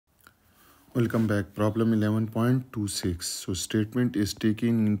Welcome back. Problem 11.26. So statement is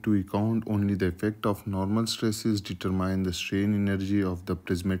taking into account only the effect of normal stresses determine the strain energy of the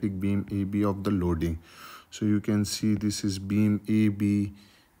prismatic beam AB of the loading. So you can see this is beam AB,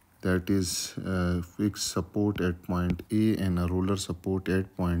 that is fixed support at point A and a roller support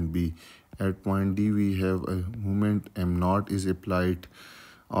at point B. At point D we have a moment M naught is applied.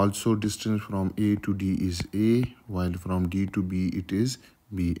 Also distance from A to D is A, while from D to B it is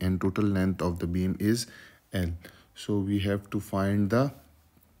B, and total length of the beam is L. So we have to find the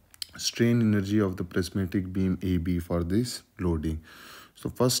strain energy of the prismatic beam AB for this loading. So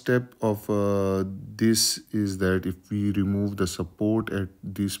first step of this is that if we remove the support at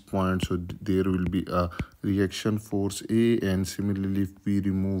this point, so there will be a reaction force A, and similarly if we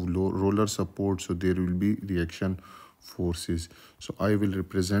remove roller support, so there will be reaction forces. So I will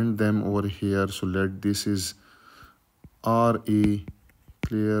represent them over here. So let this is RA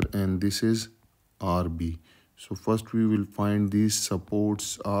clear and this is RB. So first we will find these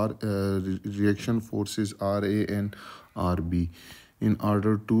supports reaction forces RA and RB in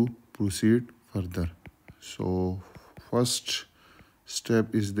order to proceed further. So first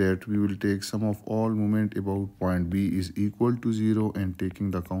step is that we will take sum of all moment about point B is equal to 0 and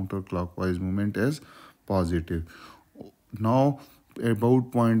taking the counterclockwise moment as positive. Now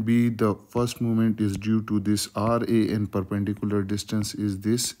about point B, the first moment is due to this RA and perpendicular distance is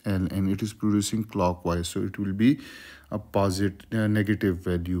this L, and it is producing clockwise, so it will be a positive negative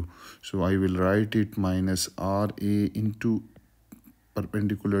value. So I will write it minus RA into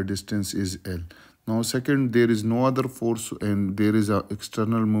perpendicular distance is L. Now second, there is no other force and there is a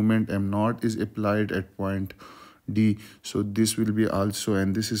external moment M naught is applied at point D, so this will be also,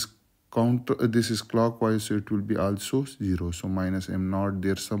 and this is this is clockwise, so it will be also 0. So minus M naught,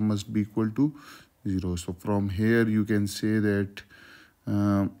 their sum must be equal to 0. So from here you can say that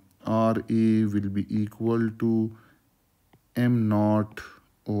RA will be equal to M naught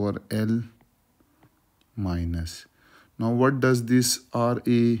over L minus. Now what does this RA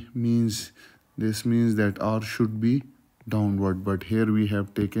means? This means that R should be downward, but here we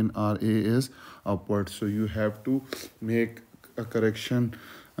have taken RA as upward. So you have to make a correction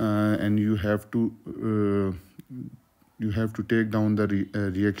and you have to take down the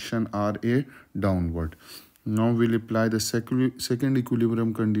reaction RA downward. Now we'll apply the second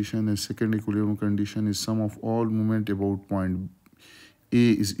equilibrium condition, and second equilibrium condition is sum of all moment about point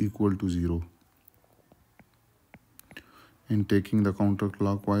A is equal to 0. And taking the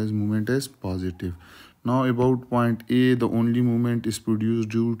counterclockwise movement as positive. Now about point A, the only movement is produced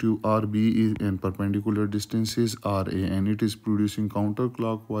due to RB and perpendicular distance is RA, and it is producing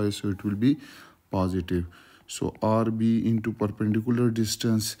counterclockwise, so it will be positive. So RB into perpendicular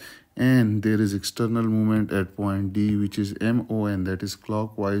distance, and there is external movement at point D which is MO, and that is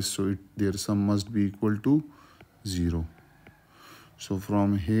clockwise, so their sum must be equal to 0. So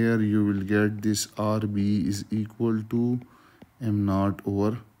from here you will get this RB is equal to M naught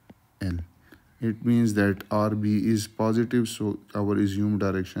over L. It means that RB is positive, so our assumed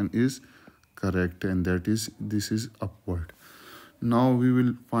direction is correct, and that is this is upward. Now we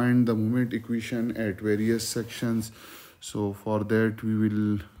will find the moment equation at various sections. So for that we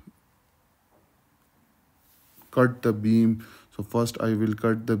will cut the beam. So first I will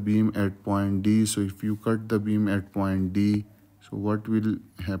cut the beam at point D. So if you cut the beam at point D, so what will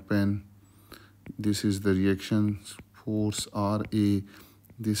happen? This is the reaction force RA.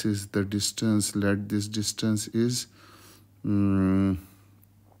 This is the distance. Let this distance is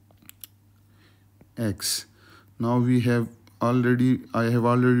X. Now I have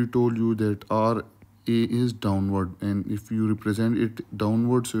already told you that RA is downward, and if you represent it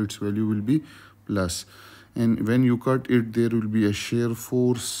downward, so its value will be plus. And when you cut it, there will be a shear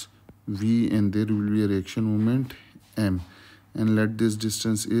force V, and there will be a reaction moment M, and let this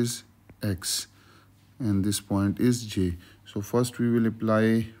distance is X, and this point is J. So first we will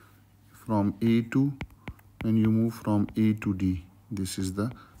apply from A to, when you move from A to D, this is the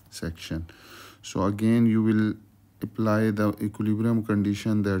section. So again you will apply the equilibrium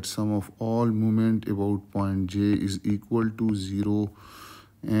condition that sum of all moment about point J is equal to 0,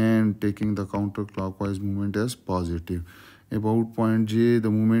 and taking the counterclockwise movement as positive. About point J,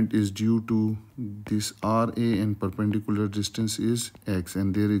 the moment is due to this RA and perpendicular distance is X,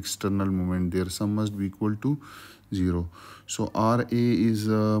 and their external moment, their sum must be equal to 0. So RA is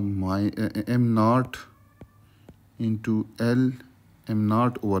M naught into L, M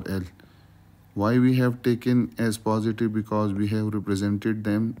naught over L. Why we have taken as positive? Because we have represented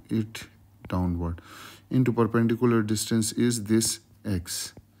them it downward. Into perpendicular distance is this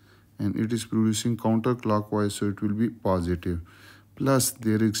X, and it is producing counterclockwise, so it will be positive, plus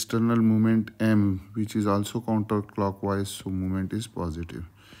their external moment m, which is also counterclockwise, so moment is positive.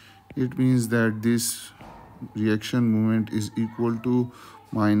 It means that this reaction moment is equal to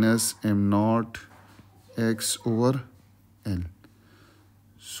minus m naught x over L.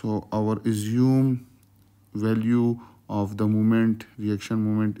 So our assumed value of the moment, reaction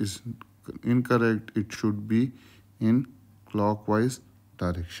moment, is incorrect. It should be in clockwise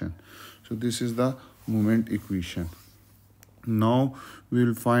direction. So this is the moment equation. Now we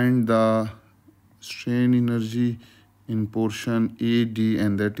will find the strain energy in portion AD,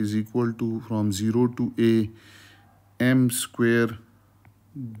 and that is equal to, from 0 to A, m square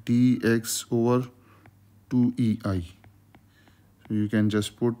dx over 2EI. So you can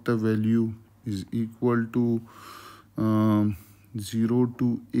just put the value is equal to 0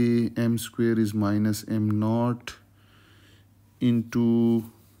 to A, m square is minus m naught into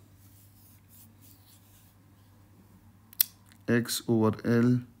x over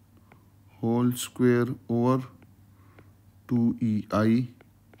L whole square over 2EI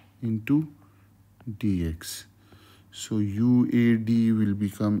into dx. So UAD will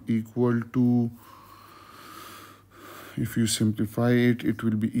become equal to, if you simplify it, it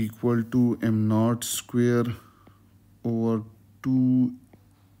will be equal to m naught square over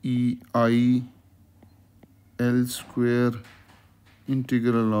 2EI L square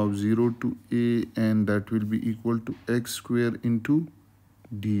integral of 0 to A, and that will be equal to x square into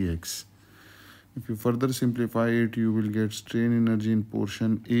dx. If you further simplify it, you will get strain energy in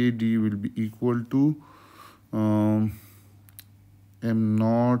portion AD will be equal to m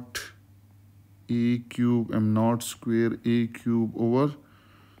naught A cube, m naught square A cube over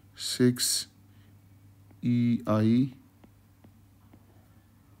 6 EI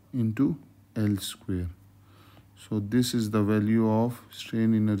into L square. So this is the value of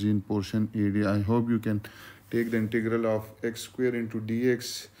strain energy in portion AD. I hope you can take the integral of x square into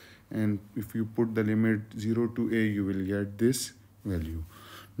dx, and if you put the limit 0 to A, you will get this value.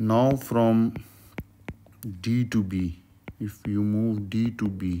 Now from D to B, if you move D to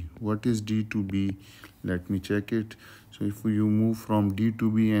B, what is D to B? Let me check it. So if you move from D to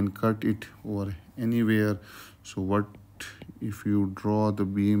B and cut it or anywhere, so what if you draw the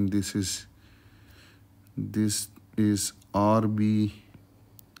beam? This is RB,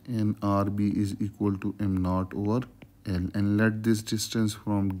 and RB is equal to m naught over L, and let this distance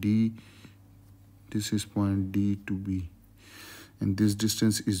from D, this is point D to B, and this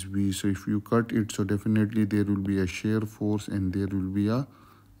distance is V. So if you cut it, so definitely there will be a shear force and there will be a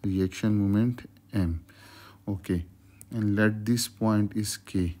reaction moment M. Okay, and let this point is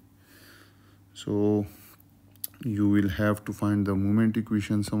K. So you will have to find the moment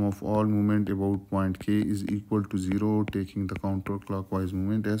equation. Sum of all moment about point K is equal to 0, taking the counterclockwise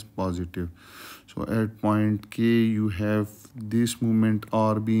moment as positive. So at point K, you have this moment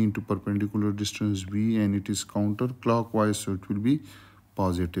RB into perpendicular distance V, and it is counterclockwise, so it will be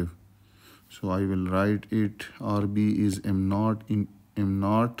positive. So I will write it, RB is m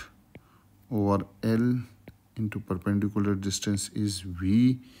naught over L into perpendicular distance is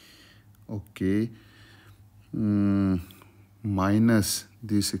V. Okay. Minus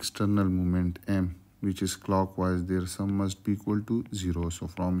this external moment M, which is clockwise, their sum must be equal to 0. So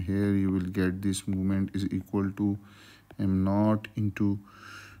from here you will get this moment is equal to m naught into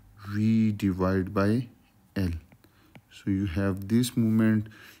V divided by L. So you have this moment,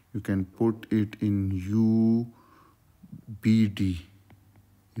 you can put it in UBD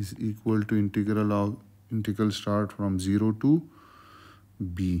is equal to integral start from 0 to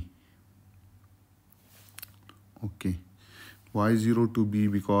B. Okay, why 0 to B?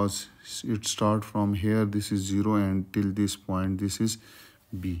 Because it starts from here, this is 0, and till this point this is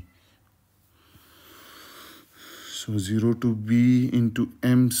B. So 0 to B into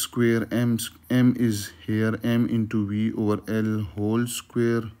m square, m is here, m into V over L whole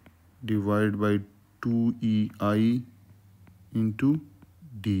square divided by 2EI into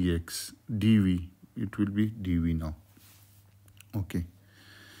dx, dV. It will be dV now. Okay.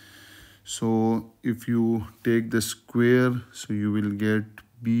 So if you take the square, so you will get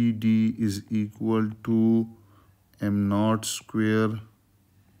BD is equal to m naught square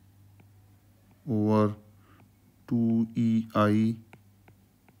over 2EI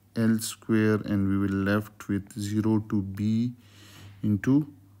L square, and we will left with 0 to B into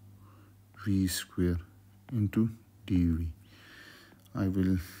V square into dV. I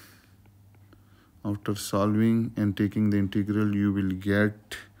will, after solving and taking the integral, you will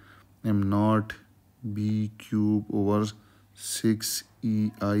get m naught B cube over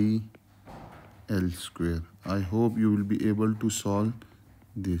 6EI L square. I hope you will be able to solve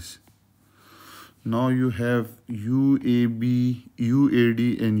this. Now you have UAB,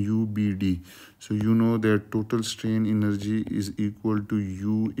 UAD and UBD. So you know that total strain energy is equal to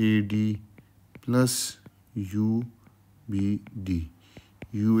UAD plus UBD.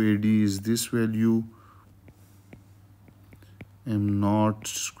 UAD is this value, m naught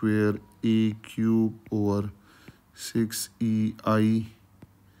square A cube over 6EI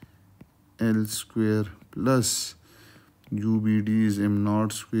L square plus UBD is m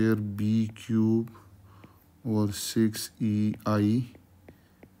naught square B cube over 6EI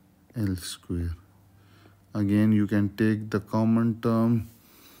L square. Again, you can take the common term.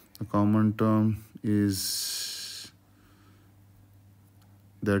 The common term is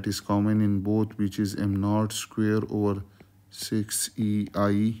that is common in both, which is m naught square over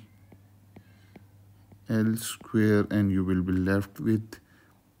 6EI L square, and you will be left with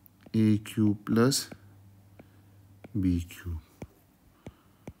A cube plus B cube.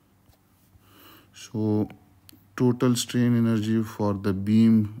 So total strain energy for the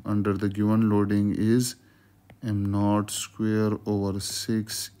beam under the given loading is m naught square over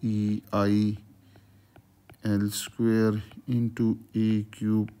 6EI L square into A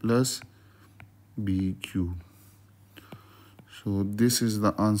cube plus B cube. So this is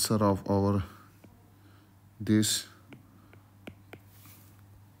the answer of our this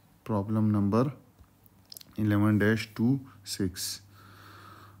problem number 11-26.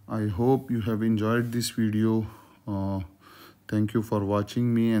 I hope you have enjoyed this video. Thank you for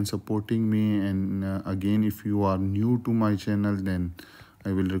watching me and supporting me, and again, if you are new to my channel, then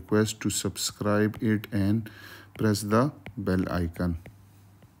I will request to subscribe it and press the bell icon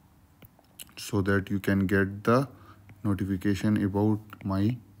so that you can get the notification about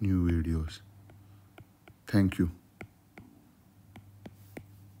my new videos. Thank you.